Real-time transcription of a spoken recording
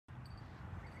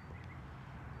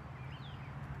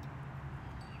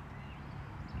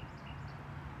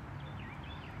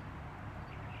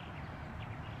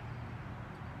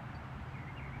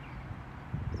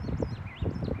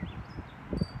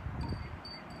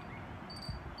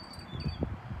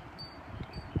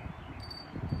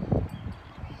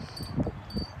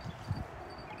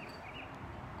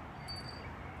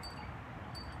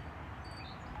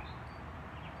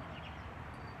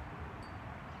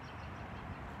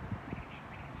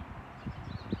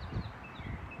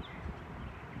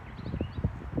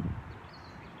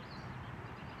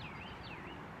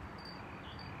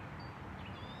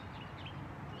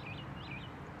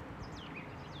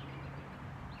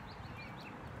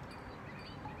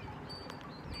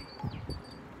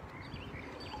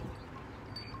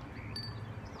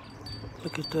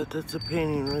Look at that, that's a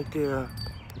painting right there.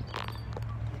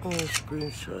 I'm gonna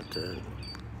screenshot that.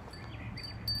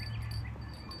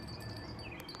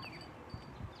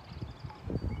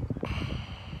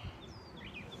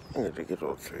 I gotta get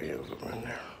all three of them in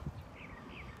there.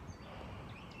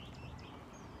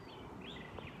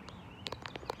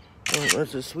 Oh,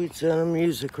 that's a sweet sound of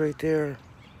music right there.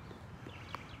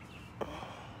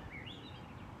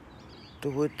 The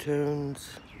wood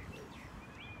tones.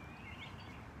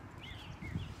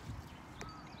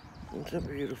 It's a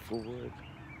beautiful wood.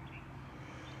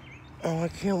 Oh, I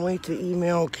can't wait to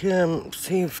email Kim,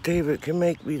 see if David can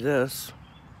make me this.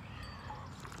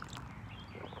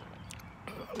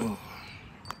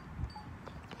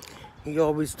 He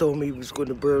always told me he was going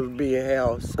to build me a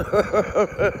house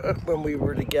when we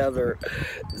were together.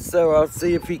 So I'll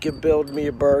see if he can build me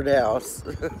a birdhouse.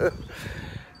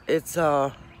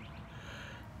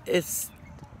 It's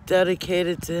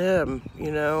dedicated to him,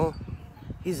 you know.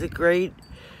 He's a great,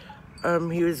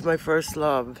 he was my first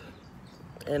love.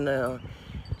 And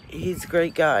he's a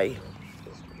great guy.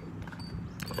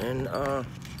 And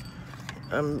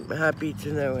I'm happy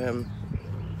to know him.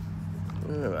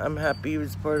 I'm happy he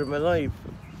was part of my life.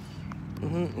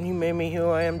 He made me who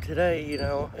I am today, you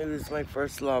know. It was my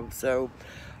first love, so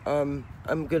I'm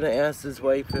gonna ask his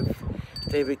wife if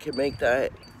David can make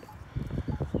that.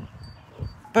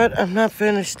 But I'm not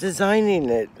finished designing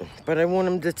it, but I want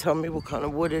him to tell me what kind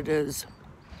of wood it is.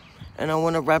 And I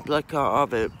want a replica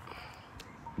of it.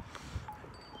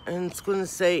 And it's gonna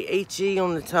say HE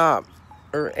on the top,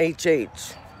 or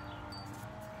HH.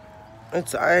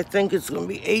 I think it's gonna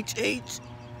be HH.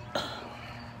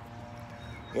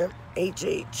 Yep,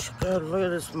 HH. God, look at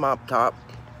this mop top.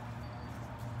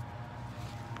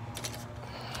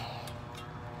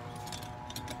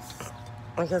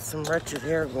 I got some wretched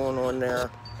hair going on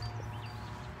there.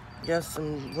 Yes,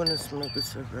 I'm gonna smoke a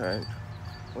cigarette.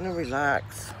 I wanna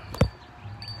relax.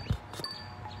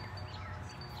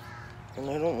 And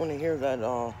I don't wanna hear that,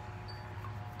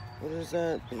 what is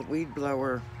that? The weed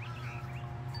blower.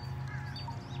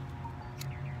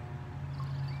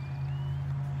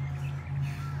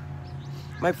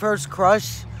 My first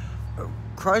crush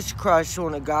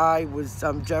on a guy was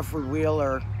Jeffrey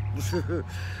Wheeler.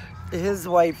 His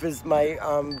wife is my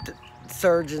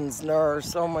surgeon's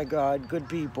nurse. Oh my God, good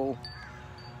people.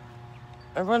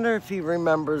 I wonder if he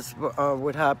remembers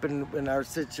what happened in our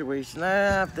situation. I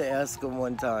have to ask him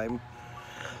one time.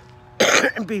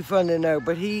 It'd be fun to know.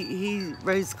 But he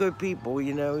raised good people,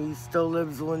 you know. He still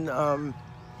lives on,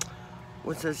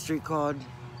 what's that street called?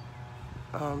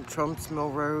 Trump's Mill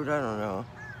Road, I don't know.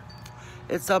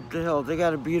 It's up the hill. They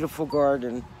got a beautiful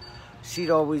garden. She'd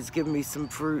always give me some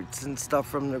fruits and stuff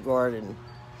from the garden.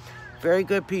 Very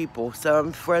good people. So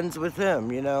I'm friends with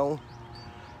him, you know.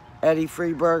 Eddie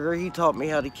Freeberger, he taught me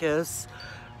how to kiss.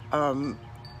 I'm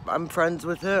friends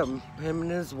with him and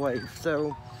his wife.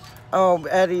 So, oh,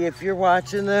 Eddie, if you're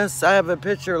watching this, I have a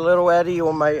picture of little Eddie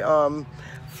on my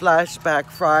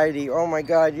Flashback Friday. Oh my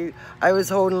God, I was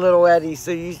holding little Eddie,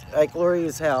 so at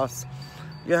Gloria's house.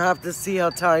 You have to see how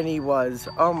tiny he was.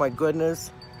 Oh my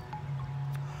goodness.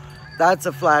 That's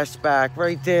a flashback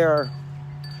right there.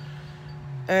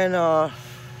 And I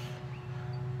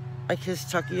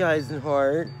kissed Chucky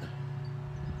Eisenhart.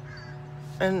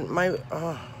 And my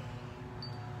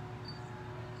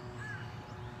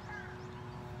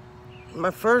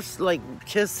first like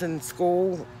kiss in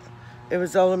school, it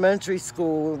was elementary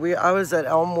school. I was at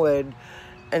Elmwood,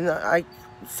 and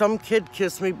some kid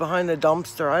kissed me behind the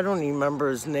dumpster. I don't even remember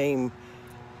his name.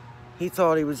 He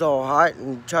thought he was all hot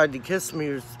and tried to kiss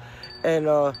me. And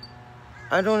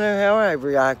I don't know how I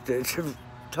reacted, to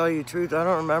tell you the truth. I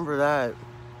don't remember that.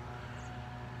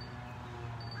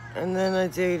 And then I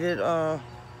dated, oh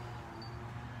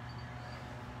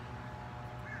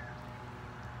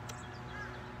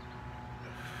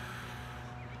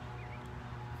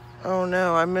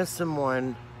no, I'm missing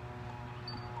one.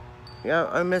 Yeah,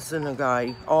 I'm missing a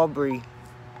guy, Aubrey.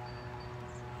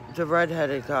 The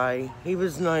redheaded guy. He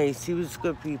was nice, he was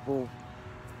good people.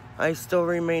 I still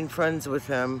remain friends with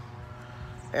him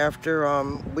after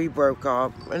we broke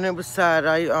up. And it was sad.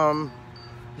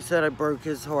 He said I broke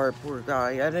his heart, poor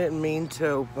guy. I didn't mean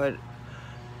to, but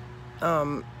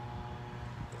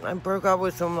I broke up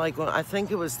with him like I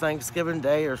think it was Thanksgiving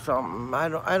Day or something.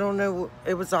 I don't know.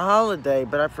 It was a holiday,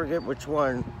 but I forget which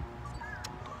one.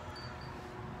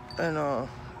 And I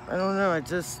don't know. I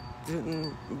just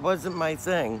it wasn't my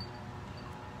thing.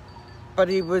 But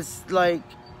he was like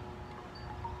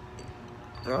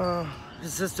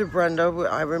his sister Brenda.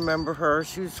 I remember her.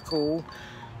 She was cool.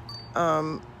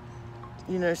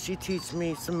 You know, she teach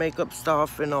me some makeup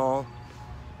stuff and all.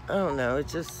 I don't know.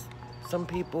 It's just some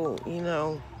people, you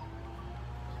know,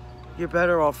 you're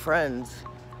better off friends.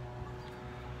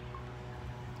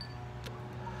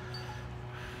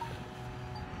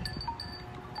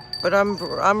 But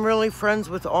I'm really friends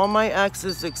with all my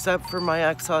exes except for my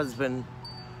ex-husband.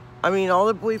 I mean, all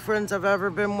the boyfriends I've ever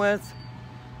been with,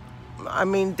 I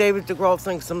mean, David DeGraw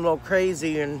thinks I'm a little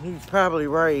crazy, and he's probably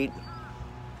right.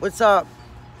 What's up?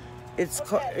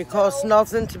 It costs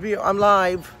nothing to be. I'm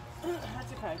live.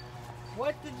 That's okay.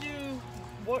 What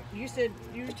you said?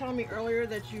 You were telling me earlier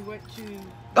that you went to.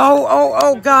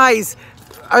 Oh, guys.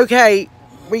 Okay,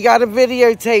 we got to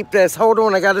videotape this. Hold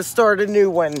on, I got to start a new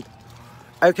one.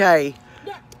 Okay.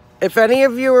 If any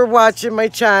of you are watching my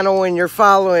channel and you're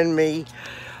following me,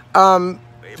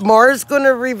 Mara's going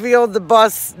to reveal the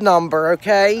bus number,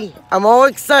 okay? I'm all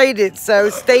excited, so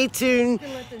stay tuned.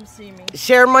 Let them see me.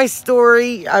 Share my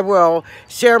story. I will.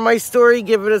 Share my story,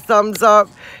 give it a thumbs up,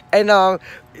 and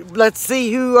let's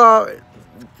see who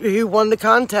won the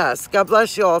contest. God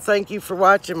bless you all. Thank you for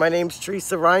watching. My name's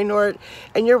Teresa Reinhardt,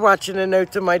 and you're watching A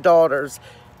Note to My Daughters.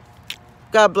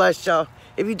 God bless y'all.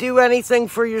 If you do anything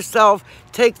for yourself,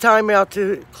 take time out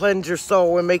to cleanse your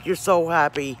soul and make your soul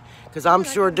happy, because I'm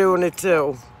sure doing it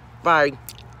too. Bye.